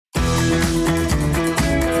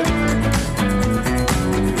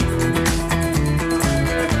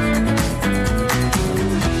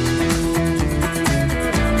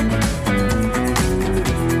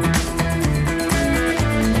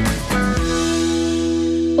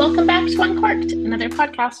Welcome back to Uncorked, another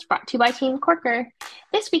podcast brought to you by Team Corker.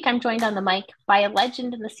 This week I'm joined on the mic by a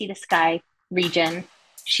legend in the Sea to Sky region.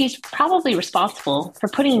 She's probably responsible for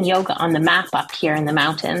putting yoga on the map up here in the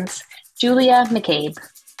mountains, Julia McCabe.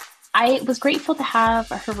 I was grateful to have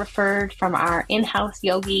her referred from our in-house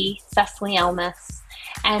yogi, Cecily Elmas,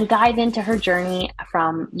 and dive into her journey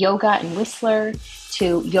from yoga in Whistler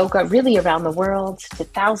to yoga really around the world, to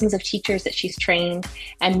thousands of teachers that she's trained,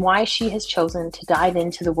 and why she has chosen to dive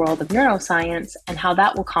into the world of neuroscience and how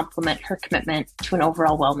that will complement her commitment to an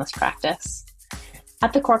overall wellness practice.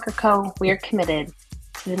 At the Corker Co., we are committed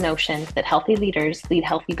to the notion that healthy leaders lead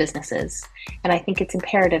healthy businesses. And I think it's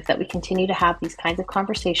imperative that we continue to have these kinds of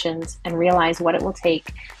conversations and realize what it will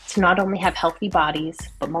take to not only have healthy bodies,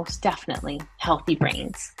 but most definitely healthy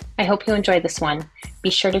brains. I hope you enjoy this one.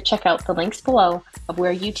 Be sure to check out the links below of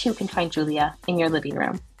where you too can find Julia in your living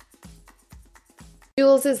room.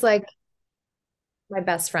 Jules is like my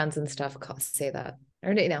best friends and stuff say that.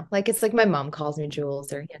 Or like it's like my mom calls me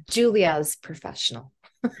Jules, or Julia's professional.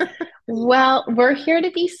 Well, we're here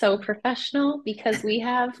to be so professional because we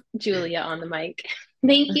have Julia on the mic.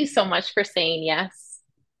 Thank you so much for saying yes.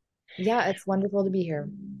 Yeah, it's wonderful to be here.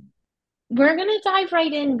 We're going to dive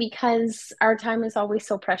right in because our time is always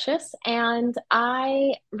so precious. And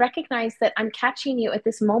I recognize that I'm catching you at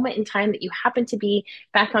this moment in time that you happen to be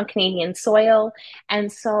back on Canadian soil.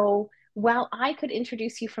 And so, while I could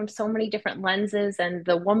introduce you from so many different lenses and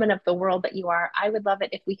the woman of the world that you are, I would love it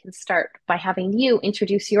if we can start by having you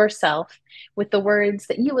introduce yourself with the words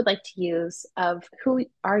that you would like to use of who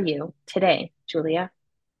are you today, Julia?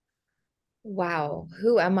 Wow,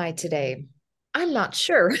 who am I today? I'm not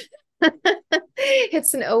sure.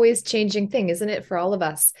 It's an always changing thing, isn't it, for all of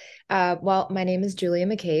us? Well, my name is Julia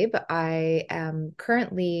McCabe. I am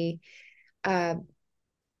currently uh,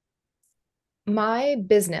 my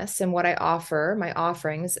business and what I offer, my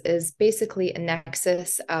offerings, is basically a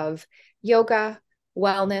nexus of yoga,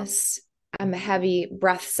 wellness. I'm a heavy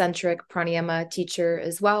breath centric pranayama teacher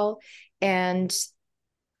as well, and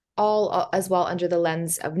all as well under the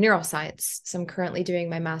lens of neuroscience. So I'm currently doing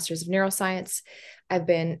my master's of neuroscience. I've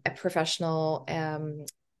been a professional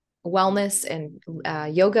wellness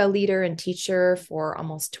and yoga leader and teacher for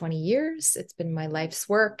almost 20 years. It's been my life's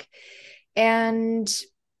work. And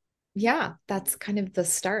yeah, that's kind of the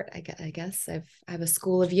start. I guess I have a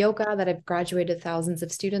school of yoga that I've graduated thousands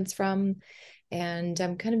of students from, and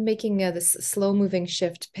I'm kind of making this slow moving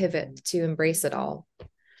shift pivot to embrace it all.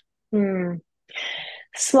 Hmm.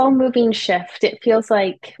 Slow moving shift. It feels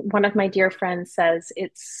like one of my dear friends says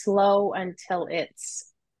it's slow until it's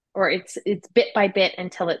bit by bit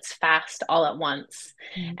until it's fast all at once.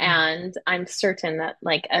 Mhm. And I'm certain that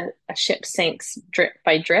like a ship sinks drip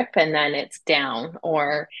by drip and then it's down,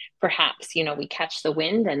 or perhaps, we catch the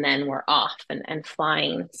wind and then we're off and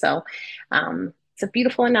flying. So it's a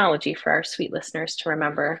beautiful analogy for our sweet listeners to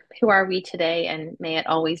remember who are we today, and may it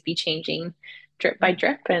always be changing drip by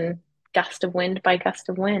drip and gust of wind by gust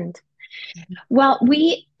of wind. Well,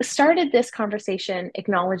 we started this conversation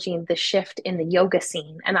acknowledging the shift in the yoga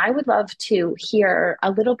scene, and I would love to hear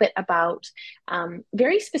a little bit about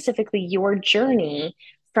very specifically your journey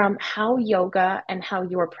from how yoga and how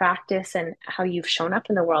your practice and how you've shown up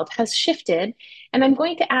in the world has shifted. And I'm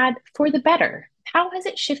going to add for the better. How has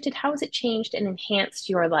it shifted? How has it changed and enhanced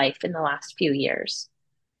your life in the last few years?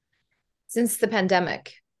 Since the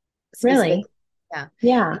pandemic, Really? specifically. Yeah.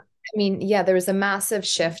 Yeah. I mean, yeah, there was a massive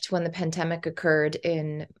shift when the pandemic occurred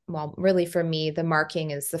well, really for me, the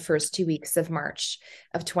marking is the first 2 weeks of March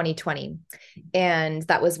of 2020. And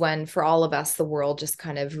that was when, for all of us, the world just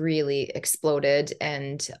kind of really exploded,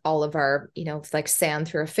 and all of our, it's like sand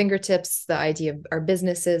through our fingertips, the idea of our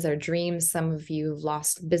businesses, our dreams. Some of you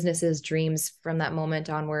lost businesses, dreams from that moment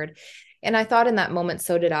onward. And I thought in that moment,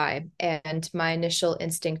 so did I. And my initial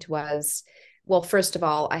instinct was, well, first of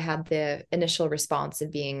all, I had the initial response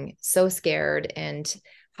of being so scared and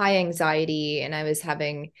high anxiety, and I was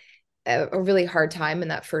having a really hard time in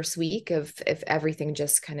that first week of everything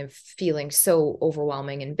just kind of feeling so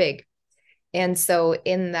overwhelming and big. And so,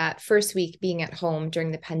 in that first week being at home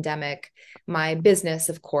during the pandemic, my business,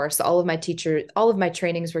 of course, all of my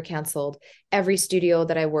trainings were canceled. Every studio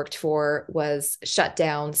that I worked for was shut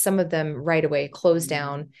down, some of them right away closed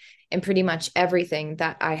down. And pretty much everything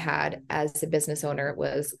that I had as a business owner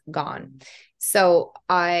was gone. So,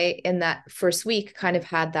 in that first week, kind of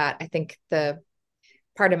had that, I think, the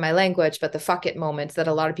part of my language, but the fuck it moment that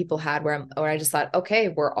a lot of people had where I just thought, okay,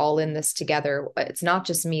 we're all in this together. It's not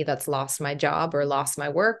just me that's lost my job or lost my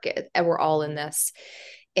work. We're all in this.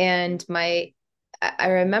 And I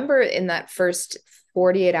remember in that first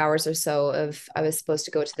 48 hours or so of, I was supposed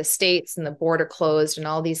to go to the States and the border closed and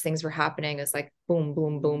all these things were happening. It was like boom,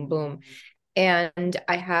 boom, boom, boom. And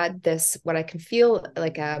I had this, what I can feel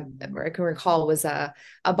like or I can recall was a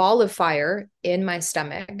ball of fire in my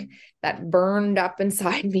stomach that burned up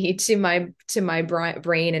inside me to my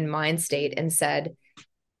brain and mind state and said,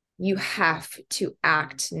 you have to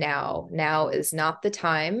act now. Now is not the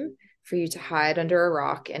time for you to hide under a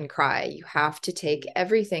rock and cry. You have to take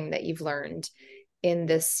everything that you've learned in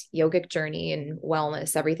this yogic journey and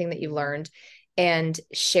wellness, everything that you've learned, and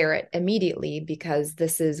share it immediately, because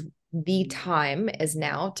this is the time is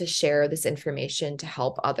now to share this information to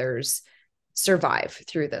help others survive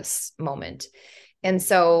through this moment. And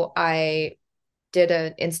so I did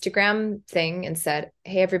an Instagram thing and said,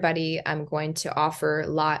 hey, everybody, I'm going to offer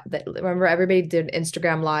that. Remember, everybody did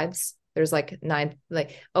Instagram lives. There's like 9,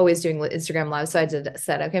 like always doing Instagram lives. So I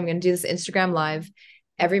said, okay, I'm going to do this Instagram live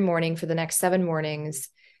every morning for the next 7 mornings.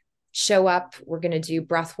 Show up. We're going to do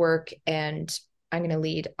breath work and I'm going to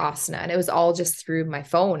lead asana. And it was all just through my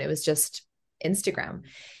phone. It was just Instagram.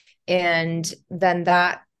 And then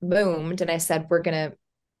that boomed. And I said, we're going to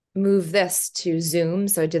move this to Zoom.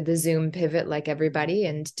 So I did the Zoom pivot like everybody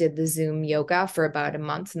and did the Zoom yoga for about a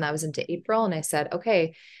month. And that was into April. And I said,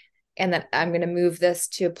 okay, and then I'm going to move this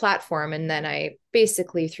to a platform. And then I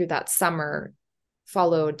basically through that summer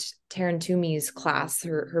followed Taryn Toomey's class,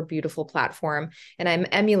 her beautiful platform, and I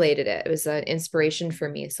emulated it. It was an inspiration for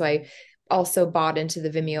me. So I also bought into the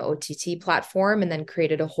Vimeo OTT platform and then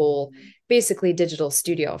created a whole basically digital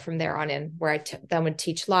studio from there on in, where I then would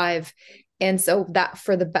teach live. And so that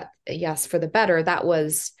for the better, that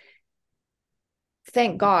was,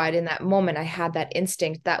 thank God in that moment, I had that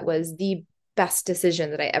instinct. That was the best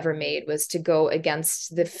decision that I ever made, was to go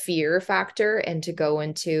against the fear factor and to go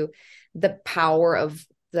into the power of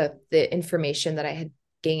the information that I had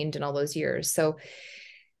gained in all those years. So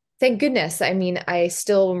thank goodness. I mean, I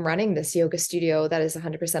still am running this yoga studio that is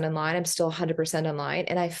 100% online. I'm still 100% online.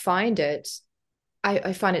 And I find it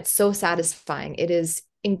so satisfying. It is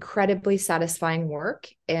incredibly satisfying work.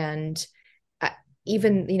 And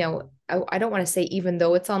even, I don't want to say even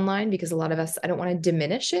though it's online, because a lot of us, I don't want to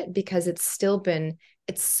diminish it, because it's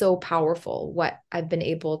so powerful what I've been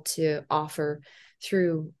able to offer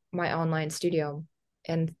through my online studio.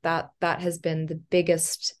 And that has been the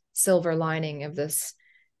biggest silver lining of this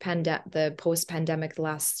the post-pandemic, the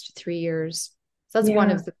last 3 years. So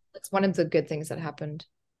that's one of the good things that happened.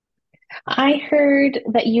 I heard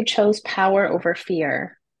that you chose power over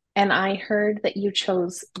fear, and I heard that you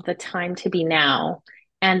chose the time to be now,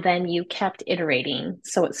 and then you kept iterating.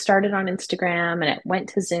 So it started on Instagram and it went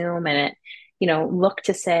to Zoom and it, looked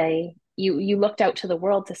to say, you looked out to the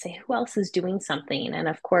world to say who else is doing something. And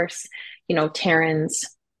of course,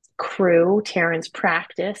 Taryn's Taryn's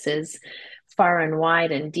practice is far and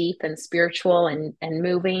wide and deep and spiritual and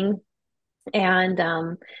moving, and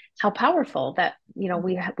how powerful that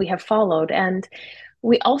we have followed. And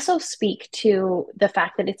we also speak to the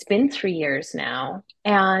fact that it's been 3 years now,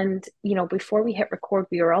 and before we hit record,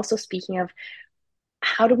 we were also speaking of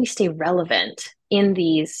how do we stay relevant in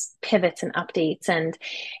these pivots and updates. And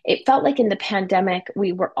it felt like in the pandemic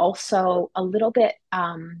we were also a little bit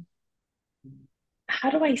how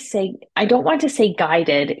do I say, I don't want to say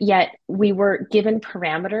guided, yet we were given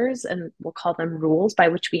parameters, and we'll call them rules, by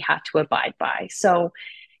which we had to abide by. So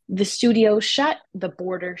the studio shut, the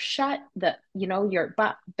border shut, your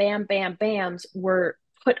bam, bam, bams were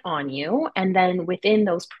put on you. And then within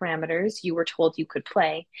those parameters, you were told you could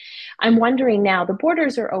play. I'm wondering now, the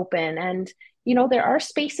borders are open and there are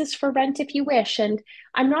spaces for rent if you wish. And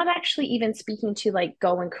I'm not actually even speaking to like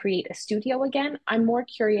go and create a studio again. I'm more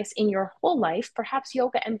curious, in your whole life, perhaps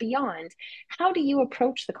yoga and beyond, how do you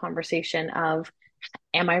approach the conversation of,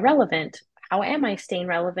 am I relevant? How am I staying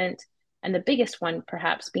relevant? And the biggest one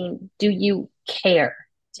perhaps being, do you care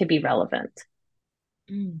to be relevant?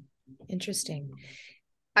 Interesting.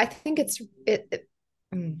 I think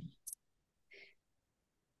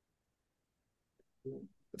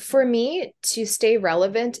for me, to stay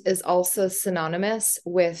relevant is also synonymous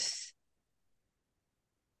with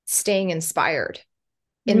staying inspired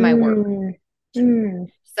in my work.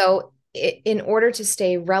 So in order to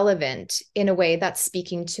stay relevant in a way that's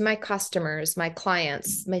speaking to my customers, my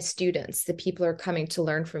clients, my students, the people who are coming to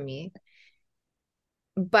learn from me,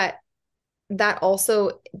 but that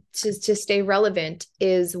also to stay relevant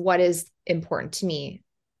is what is important to me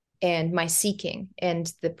and my seeking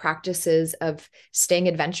and the practices of staying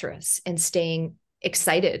adventurous and staying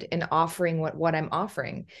excited and offering what I'm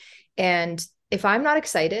offering. And if I'm not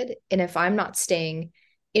excited and if I'm not staying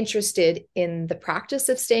interested in the practice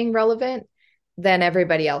of staying relevant, then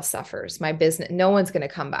everybody else suffers. My business, no one's going to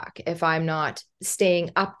come back if I'm not staying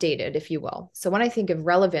updated, if you will. So when I think of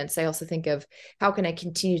relevance, I also think of how can I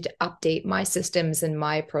continue to update my systems and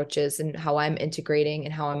my approaches and how I'm integrating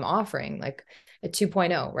and how I'm offering like a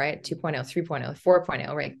 2.0, right? 2.0, 3.0,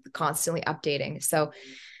 4.0, right? Constantly updating. So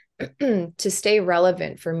to stay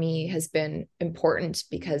relevant for me has been important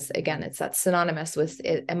because again, it's that synonymous with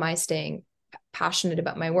it, am I staying passionate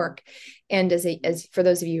about my work? And as for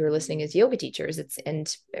those of you who are listening as yoga teachers, it's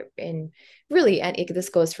and really, and this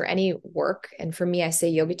goes for any work. And for me, I say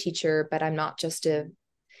yoga teacher, but I'm not just I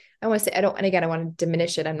want to say, I don't, and again, I want to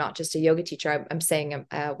diminish it. I'm not just a yoga teacher. I'm saying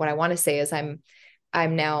what I want to say is I'm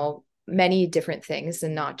now many different things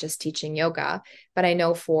and not just teaching yoga, but I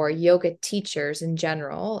know for yoga teachers in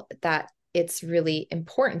general that it's really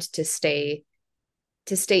important to stay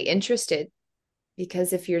interested,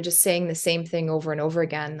 because if you're just saying the same thing over and over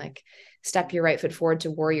again, like step your right foot forward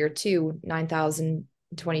to warrior two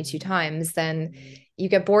 9,022 times, then you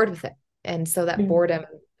get bored with it. And so that Mm. boredom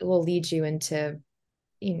will lead you into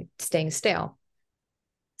staying stale.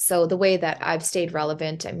 So the way that I've stayed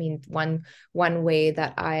relevant, I mean, one way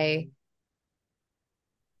that I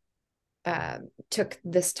took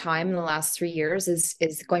this time in the last 3 years is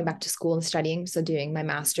going back to school and studying. So doing my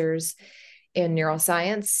master's in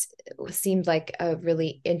neuroscience seemed like a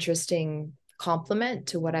really interesting complement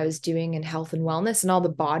to what I was doing in health and wellness and all the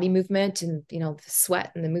body movement and the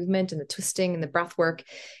sweat and the movement and the twisting and the breath work,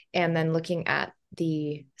 and then looking at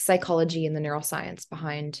the psychology and the neuroscience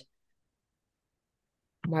behind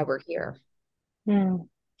why we're here. Mm.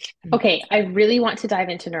 Okay, I really want to dive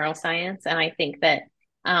into neuroscience, and I think that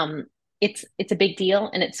um, it's a big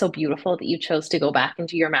deal, and it's so beautiful that you chose to go back and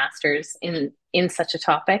do your master's in such a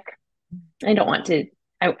topic. I don't want to.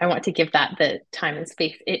 I want to give that the time and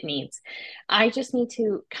space it needs. I just need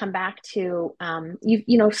to come back to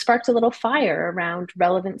you sparked a little fire around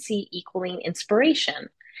relevancy equaling inspiration.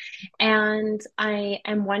 And I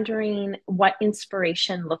am wondering what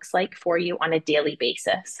inspiration looks like for you on a daily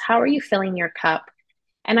basis. How are you filling your cup?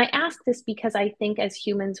 And I ask this because I think as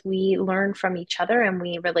humans, we learn from each other and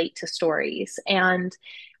we relate to stories. And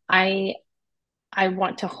I I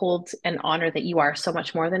want to hold and honor that you are so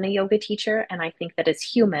much more than a yoga teacher. And I think that as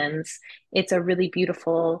humans, it's a really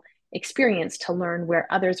beautiful experience to learn where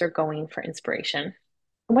others are going for inspiration.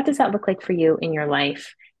 What does that look like for you in your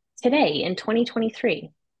life today in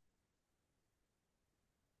 2023?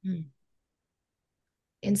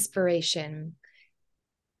 Inspiration.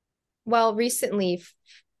 Well, recently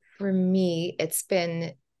for me, it's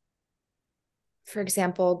been, for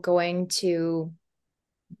example, going to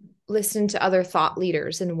listen to other thought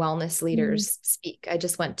leaders and wellness Mm, leaders speak. I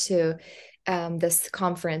just went to this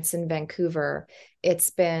conference in Vancouver. It's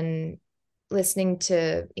been listening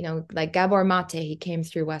to, like Gabor Mate, he came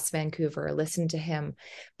through West Vancouver, listen to him.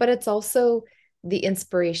 But it's also the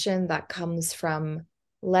inspiration that comes from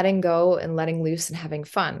letting go and letting loose and having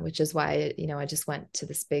fun, which is why, I just went to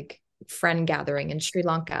this big friend gathering in Sri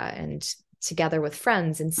Lanka and together with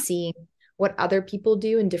friends and seeing what other people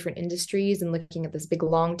do in different industries and looking at this big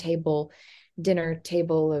long dinner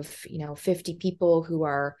table of 50 people who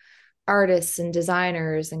are artists and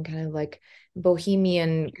designers and kind of like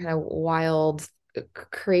bohemian kind of wild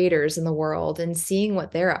creators in the world, and seeing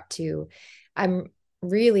what they're up to. I'm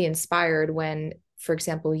really inspired when, for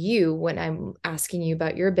example, when I'm asking you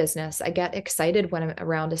about your business, I get excited when I'm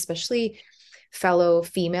around especially fellow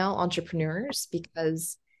female entrepreneurs,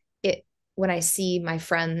 because it when I see my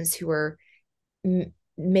friends who are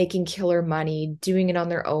making killer money, doing it on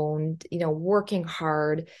their own, working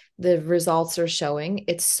hard, the results are showing.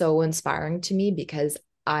 It's so inspiring to me because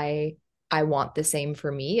I want the same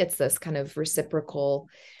for me. It's this kind of reciprocal,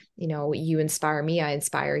 you inspire me, I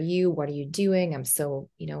inspire you. What are you doing? I'm so,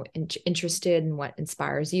 interested in what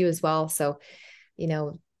inspires you as well. So,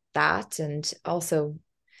 that, and also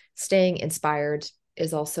staying inspired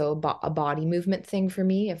is also a body movement thing for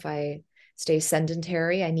me. If I stay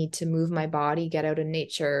sedentary, I need to move my body, get out in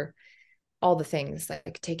nature, all the things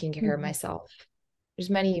like taking care of mhm. myself. There's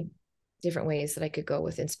many different ways that I could go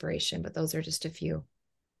with inspiration, but those are just a few.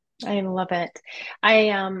 I love it. I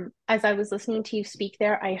as I was listening to you speak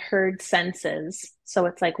there, I heard senses. So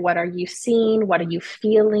it's like, what are you seeing? What are you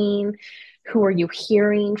feeling? Who are you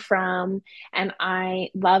hearing from? And I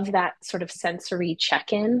love that sort of sensory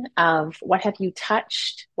check-in of what have you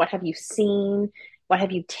touched? What have you seen? What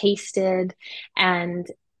have you tasted? And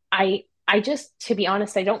I just, to be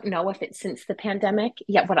honest, I don't know if it's since the pandemic,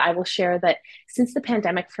 yet what I will share that since the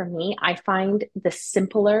pandemic for me, I find the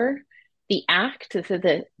simpler the act,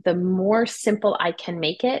 the more simple I can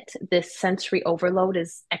make it, this sensory overload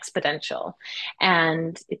is exponential.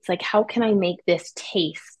 And it's like, how can I make this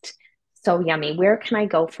taste so yummy? Where can I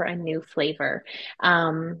go for a new flavor?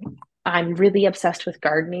 Um, I'm really obsessed with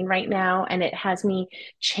gardening right now, and it has me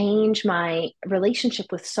change my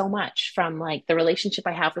relationship with so much, from like the relationship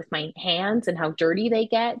I have with my hands and how dirty they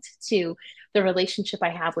get, to the relationship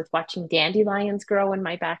I have with watching dandelions grow in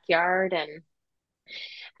my backyard, and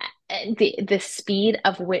the speed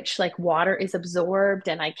of which like water is absorbed,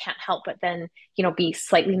 and I can't help but then be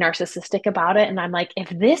slightly narcissistic about it, and I'm like, if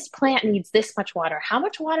this plant needs this much water, how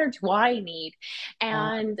much water do I need,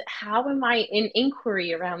 and how am I in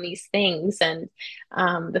inquiry around these things, and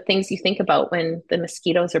the things you think about when the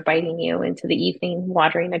mosquitoes are biting you into the evening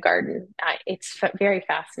watering a garden. It's very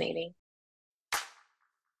fascinating.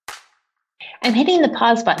 I'm hitting the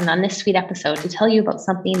pause button on this sweet episode to tell you about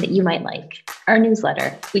something that you might like. Our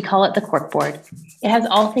newsletter. We call it the Corkboard. It has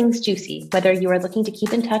all things juicy, whether you are looking to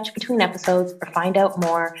keep in touch between episodes or find out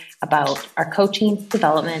more about our coaching,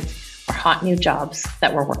 development, or hot new jobs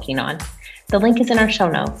that we're working on. The link is in our show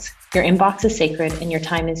notes. Your inbox is sacred and your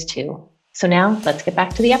time is too. So now let's get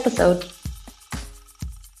back to the episode.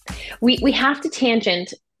 We have to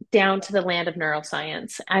tangent down to the land of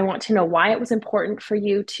neuroscience. I want to know why it was important for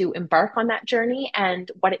you to embark on that journey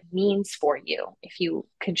and what it means for you. If you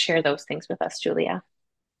could share those things with us, Julia.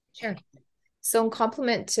 Sure. So in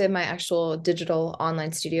complement to my actual digital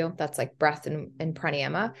online studio, that's like breath and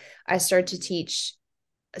pranayama, I started to teach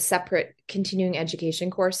separate continuing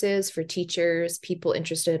education courses for teachers, people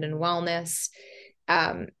interested in wellness.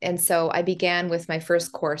 And so I began with my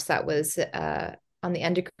first course that was on the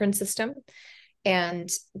endocrine system. And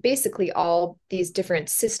basically all these different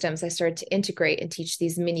systems I started to integrate and teach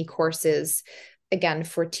these mini courses, again,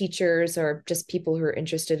 for teachers or just people who are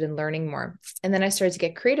interested in learning more. And then I started to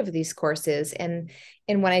get creative with these courses. And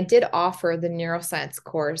when I did offer the neuroscience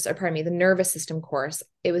course, or pardon me, the nervous system course,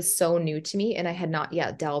 it was so new to me and I had not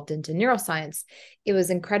yet delved into neuroscience. It was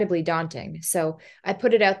incredibly daunting. So I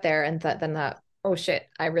put it out there and thought, oh shit,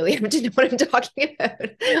 I really have to know what I'm talking about.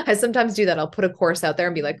 I sometimes do that. I'll put a course out there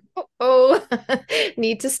and be like, oh,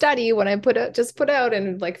 need to study when I just put out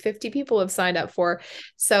and like 50 people have signed up for.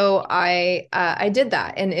 So I did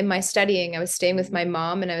that. And in my studying, I was staying with my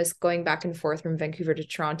mom and I was going back and forth from Vancouver to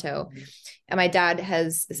Toronto. And my dad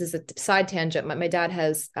has, this is a side tangent, but my dad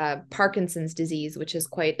has Parkinson's disease, which is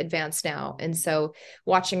quite advanced now. And so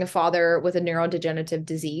watching a father with a neurodegenerative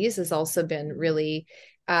disease has also been really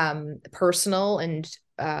personal and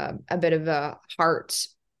a bit of a heart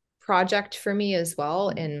project for me as well,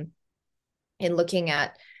 in looking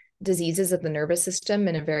at diseases of the nervous system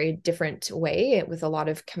in a very different way, with a lot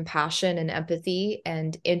of compassion and empathy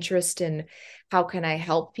and interest in how can I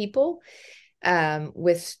help people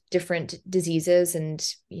with different diseases, and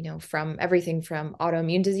from everything from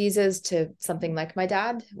autoimmune diseases to something like my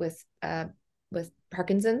dad with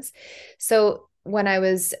Parkinson's. So when I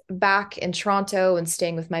was back in Toronto and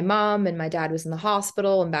staying with my mom, and my dad was in the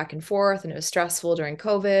hospital and back and forth, and it was stressful during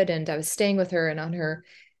COVID, and I was staying with her, and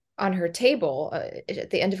on her table at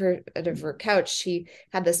the end of her couch, she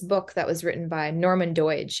had this book that was written by Norman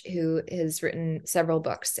Doidge, who has written several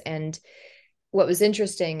books. And what was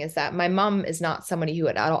interesting is that my mom is not somebody who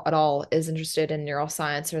at all is interested in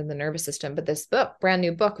neuroscience or the nervous system, but this book, brand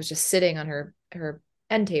new book, was just sitting on her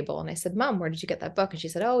end table. And I said, Mom, where did you get that book? And she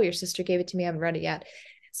said, oh, your sister gave it to me. I haven't read it yet.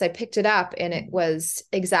 So I picked it up, and it was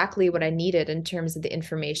exactly what I needed in terms of the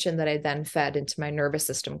information that I then fed into my nervous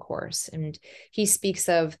system course. And he speaks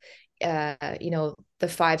of, the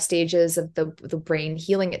 5 stages of the brain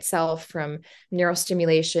healing itself, from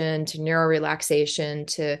neurostimulation to neurorelaxation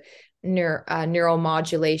to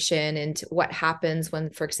neuromodulation, and what happens when,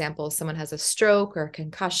 for example, someone has a stroke or a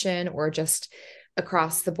concussion or just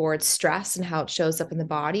across the board stress, and how it shows up in the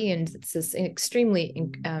body. And it's this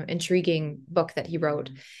extremely intriguing book that he wrote.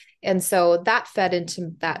 And so that fed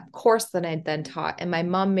into that course that I then taught. And my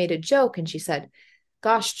mom made a joke and she said,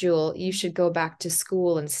 gosh, Jewel, you should go back to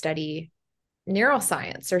school and study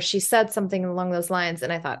neuroscience. Or she said something along those lines.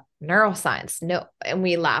 And I thought, neuroscience? No. And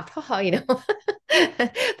we laughed,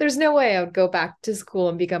 there's no way I would go back to school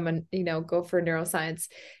and go for neuroscience.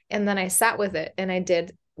 And then I sat with it and I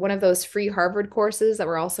did one of those free Harvard courses that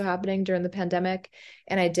were also happening during the pandemic.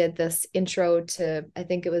 And I did this intro to, I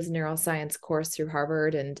think it was neuroscience course through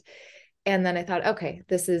Harvard. And And then I thought, okay,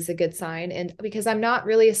 this is a good sign. And because I'm not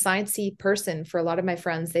really a sciencey person, for a lot of my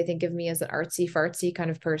friends, they think of me as an artsy fartsy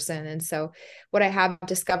kind of person. And so what I have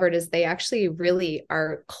discovered is they actually really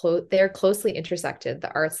are they're closely intersected,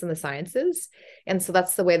 the arts and the sciences. And so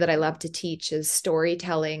that's the way that I love to teach, is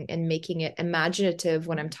storytelling and making it imaginative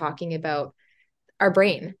when I'm talking about our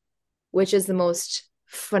brain, which is the most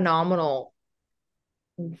phenomenal,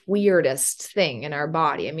 weirdest thing in our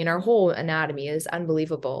body. I mean, our whole anatomy is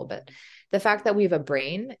unbelievable, but the fact that we have a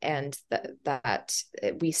brain and that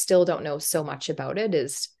we still don't know so much about it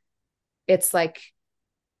is, it's like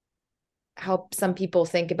how some people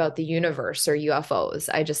think about the universe or UFOs.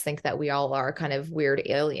 I just think that we all are kind of weird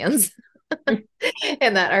aliens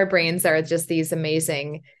and that our brains are just these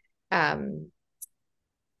amazing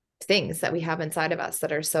things that we have inside of us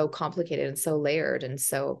that are so complicated and so layered. And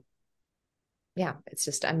so, yeah, it's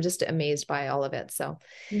just, I'm just amazed by all of it. So,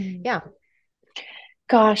 Mm. yeah.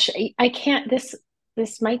 Gosh, I can't this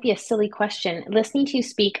might be a silly question. Listening to you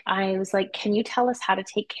speak, I was like, can you tell us how to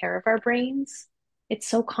take care of our brains? It's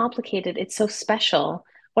so complicated. It's so special.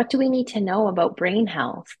 What do we need to know about brain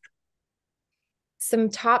health? Some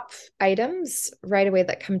top items right away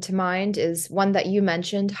that come to mind is one that you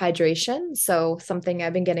mentioned, hydration. So something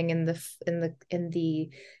I've been getting in the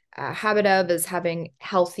habit of is having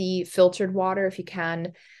healthy filtered water if you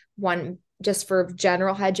can. One just for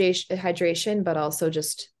general hydration, but also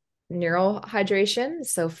just neural hydration.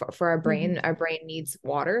 So for Mhm. our brain needs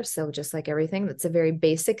water. So just like everything, that's a very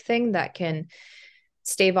basic thing that can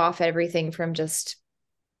stave off everything from just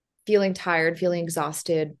feeling tired, feeling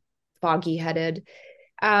exhausted, foggy headed.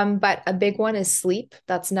 But a big one is sleep.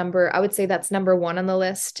 I would say that's number one on the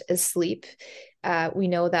list is sleep. We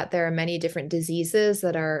know that there are many different diseases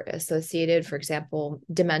that are associated. For example,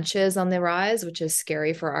 dementia is on the rise, which is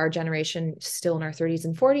scary for our generation, still in our 30s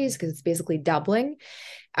and 40s, because it's basically doubling.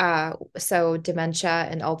 So dementia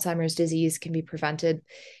and Alzheimer's disease can be prevented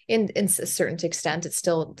in a certain extent.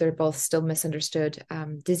 They're both still misunderstood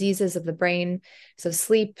diseases of the brain. So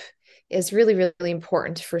sleep is really, really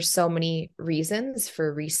important for so many reasons,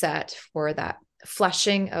 for reset, for that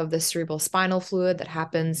flushing of the cerebral spinal fluid that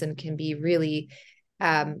happens and can be really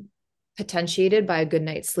potentiated by a good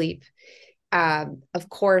night's sleep. Of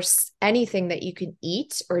course, anything that you can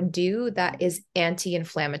eat or do that is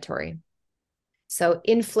anti-inflammatory. So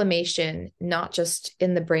inflammation, not just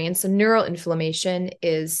in the brain. So neural inflammation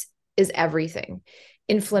is everything.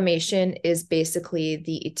 Inflammation is basically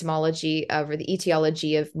the etymology of, or the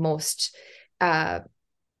etiology of most uh,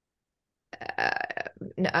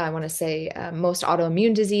 I want to say most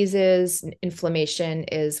autoimmune diseases. Inflammation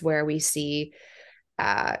is where we see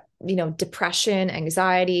depression,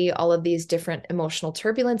 anxiety, all of these different emotional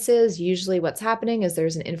turbulences. Usually what's happening is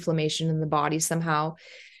there's an inflammation in the body somehow.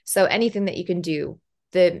 So anything that you can do,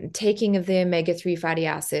 the taking of the omega-3 fatty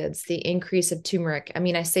acids, the increase of turmeric. I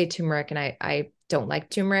mean, I say turmeric and I don't like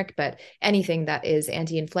turmeric, but anything that is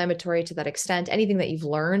anti-inflammatory to that extent, anything that you've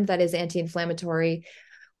learned that is anti-inflammatory,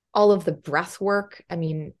 all of the breath work. I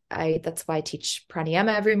mean, that's why I teach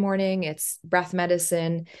pranayama every morning. It's breath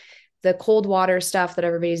medicine. The cold water stuff that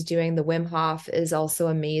everybody's doing, the Wim Hof, is also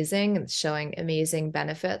amazing. It's showing amazing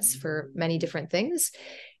benefits for many different things.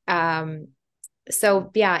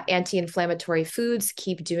 So yeah, anti-inflammatory foods,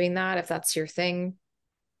 keep doing that if that's your thing.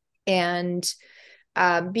 And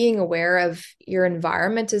being aware of your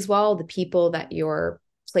environment as well, the people that you're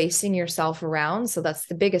placing yourself around. So that's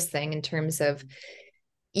the biggest thing in terms of,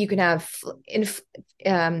 you can have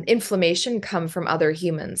inflammation come from other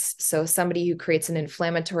humans. So somebody who creates an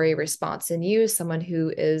inflammatory response in you, someone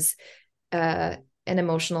who is an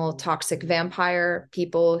emotional toxic vampire,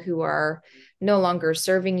 people who are no longer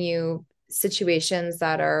serving you, situations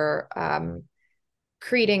that are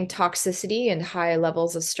creating toxicity and high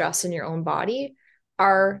levels of stress in your own body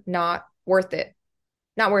are not worth it.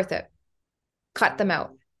 Not worth it. Cut them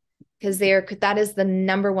out, because that is the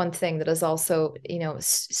number one thing that is also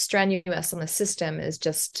strenuous on the system, is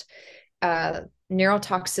just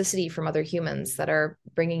neurotoxicity from other humans that are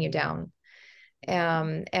bringing you down.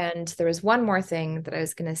 And there was one more thing that I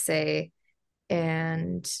was going to say,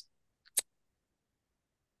 and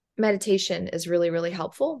meditation is really, really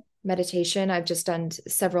helpful. Meditation, I've just done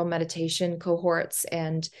several meditation cohorts,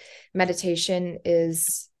 and meditation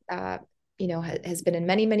is has been in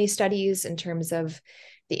many, many studies in terms of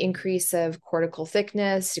the increase of cortical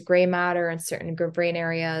thickness, gray matter in certain brain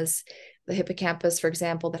areas, the hippocampus, for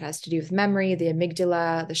example, that has to do with memory, the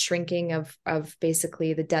amygdala, the shrinking of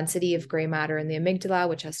basically the density of gray matter in the amygdala,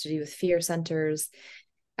 which has to do with fear centers.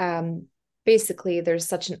 Basically,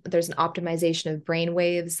 there's an optimization of brain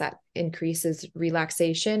waves that increases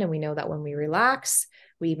relaxation, and we know that when we relax,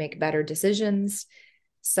 we make better decisions.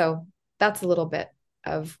 So that's a little bit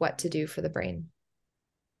of what to do for the brain.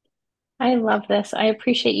 I love this. I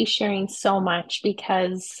appreciate you sharing so much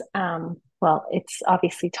because, well, it's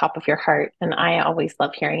obviously top of your heart. And I always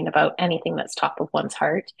love hearing about anything that's top of one's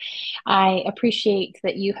heart. I appreciate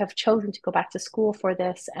that you have chosen to go back to school for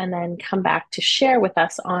this and then come back to share with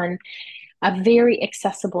us on a very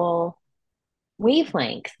accessible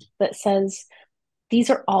wavelength that says, these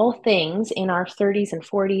are all things in our 30s and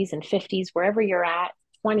 40s and 50s, wherever you're at,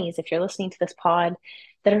 20s, if you're listening to this pod,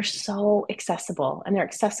 that are so accessible. And they're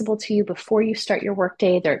accessible to you before you start your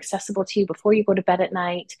workday. They're accessible to you before you go to bed at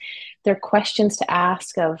night. They're questions to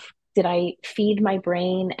ask of, did I feed my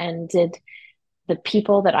brain? And did the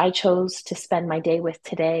people that I chose to spend my day with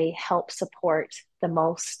today help support the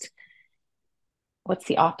most, what's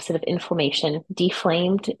the opposite of inflammation?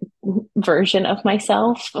 Deflamed version of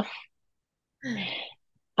myself?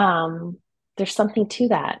 um, there's something to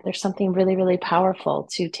that. There's something really, really powerful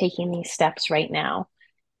to taking these steps right now.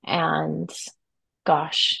 And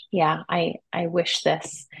gosh, yeah, I wish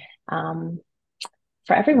this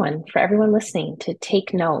for everyone listening to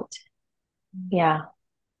take note. Yeah,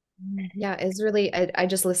 Yeah, it's really, I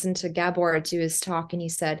just listened to Gabor do his talk and he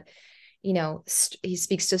said, he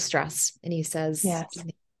speaks to stress and he says, yes,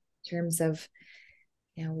 in terms of,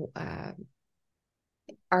 you know,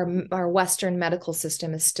 our Western medical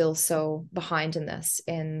system is still so behind in this,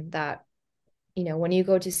 in that, when you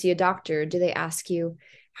go to see a doctor, do they ask you,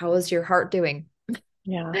 how is your heart doing?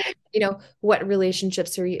 yeah, What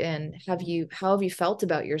relationships are you in? How have you felt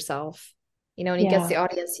about yourself? And he gets yeah, the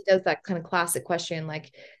audience, he does that kind of classic question, like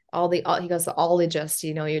he goes, the ologist,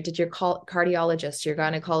 did your cardiologist, your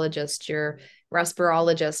gynecologist, your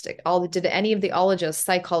respirologist, did any of the ologists,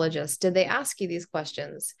 psychologists, did they ask you these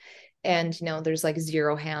questions? And, there's like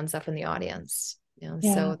zero hands up in the audience, yeah.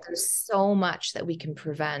 so there's so much that we can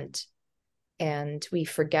prevent, and we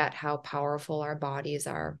forget how powerful our bodies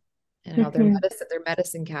are and how Mhm. they're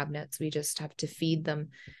medicine cabinets. We just have to feed them,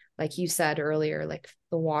 like you said earlier, like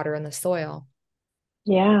the water and the soil.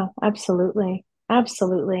 Yeah, absolutely.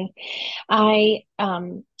 Absolutely. I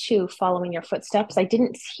too, following your footsteps, I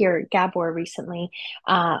didn't hear Gabor recently.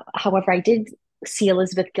 However, I did see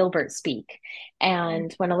Elizabeth Gilbert speak.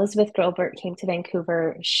 And when Elizabeth Gilbert came to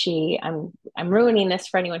Vancouver, I'm ruining this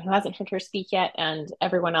for anyone who hasn't heard her speak yet, and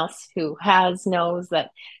everyone else who has knows that,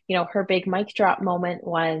 her big mic drop moment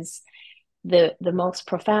was the most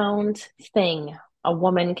profound thing a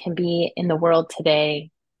woman can be in the world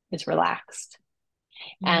today is relaxed.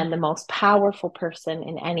 Mm. And the most powerful person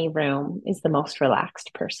in any room is the most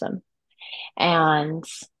relaxed person. And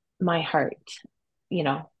my heart, you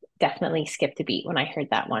know, definitely skipped a beat when I heard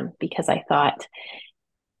that one because I thought,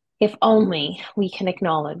 if only we can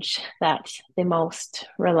acknowledge that the most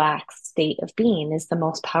relaxed state of being is the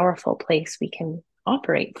most powerful place we can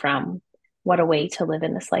operate from. What a way to live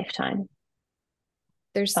in this lifetime.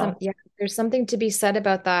 So, There's something to be said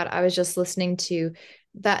about that. I was just listening to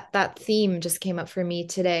that theme just came up for me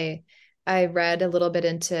today. I read a little bit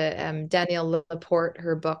into Danielle Laporte,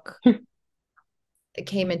 her book. It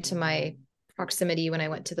came into my proximity when I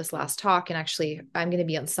went to this last talk, and actually I'm going to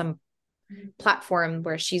be on some platform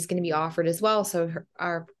where she's going to be offered as well. So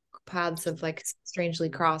our paths have like strangely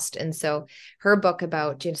crossed. And so her book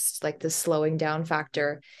about just like the slowing down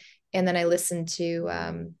factor. And then I listened to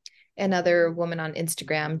another woman on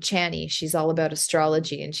Instagram, Chani. She's all about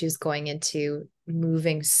astrology and she's going into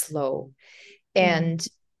moving slow. mm, And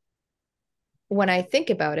when I think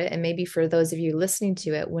about it, and maybe for those of you listening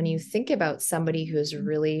to it, when you think about somebody who's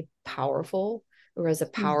really powerful or has a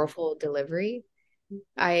mm, powerful delivery,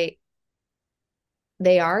 I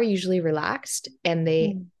they are usually relaxed and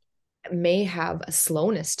they mm, may have a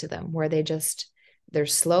slowness to them where they're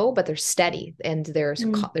slow but they're steady, and mm,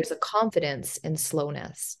 there's a confidence in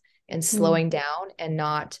slowness and mm, slowing down and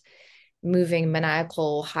not moving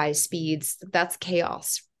maniacal high speeds. That's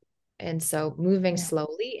chaos. And so moving yeah.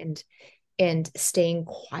 slowly and staying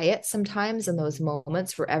quiet sometimes in those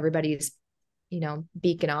moments where everybody's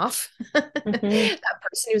beacon off. That Mm-hmm.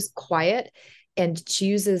 person who's quiet and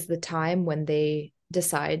chooses the time when they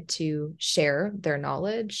decide to share their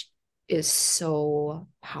knowledge is so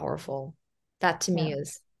powerful. That to Yeah. me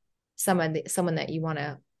is someone that you want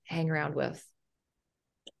to hang around with.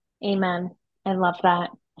 Amen. I love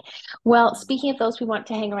that. Well, speaking of those we want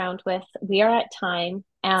to hang around with, we are at time.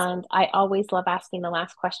 And I always love asking the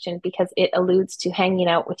last question because it alludes to hanging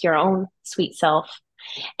out with your own sweet self.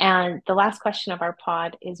 And the last question of our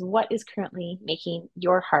pod is, what is currently making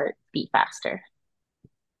your heart beat faster?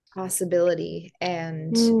 Possibility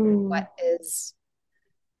and Mm,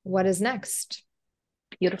 what is next.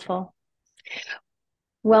 beautiful.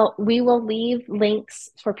 Well, we will leave links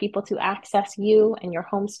for people to access you and your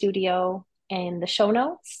home studio in the show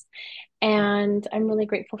notes. And I'm really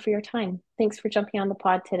grateful for your time. Thanks for jumping on the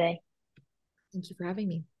pod today. Thank you for having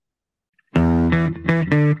me.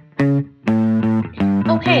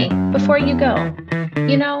 Oh, hey, before you go,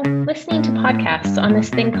 listening to podcasts on this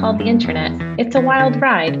thing called the internet, it's a wild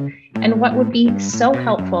ride. And what would be so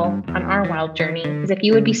helpful on our wild journey is if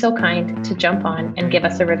you would be so kind to jump on and give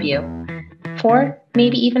us a review. 4,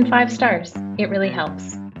 maybe even 5 stars. It really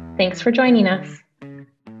helps. Thanks for joining us.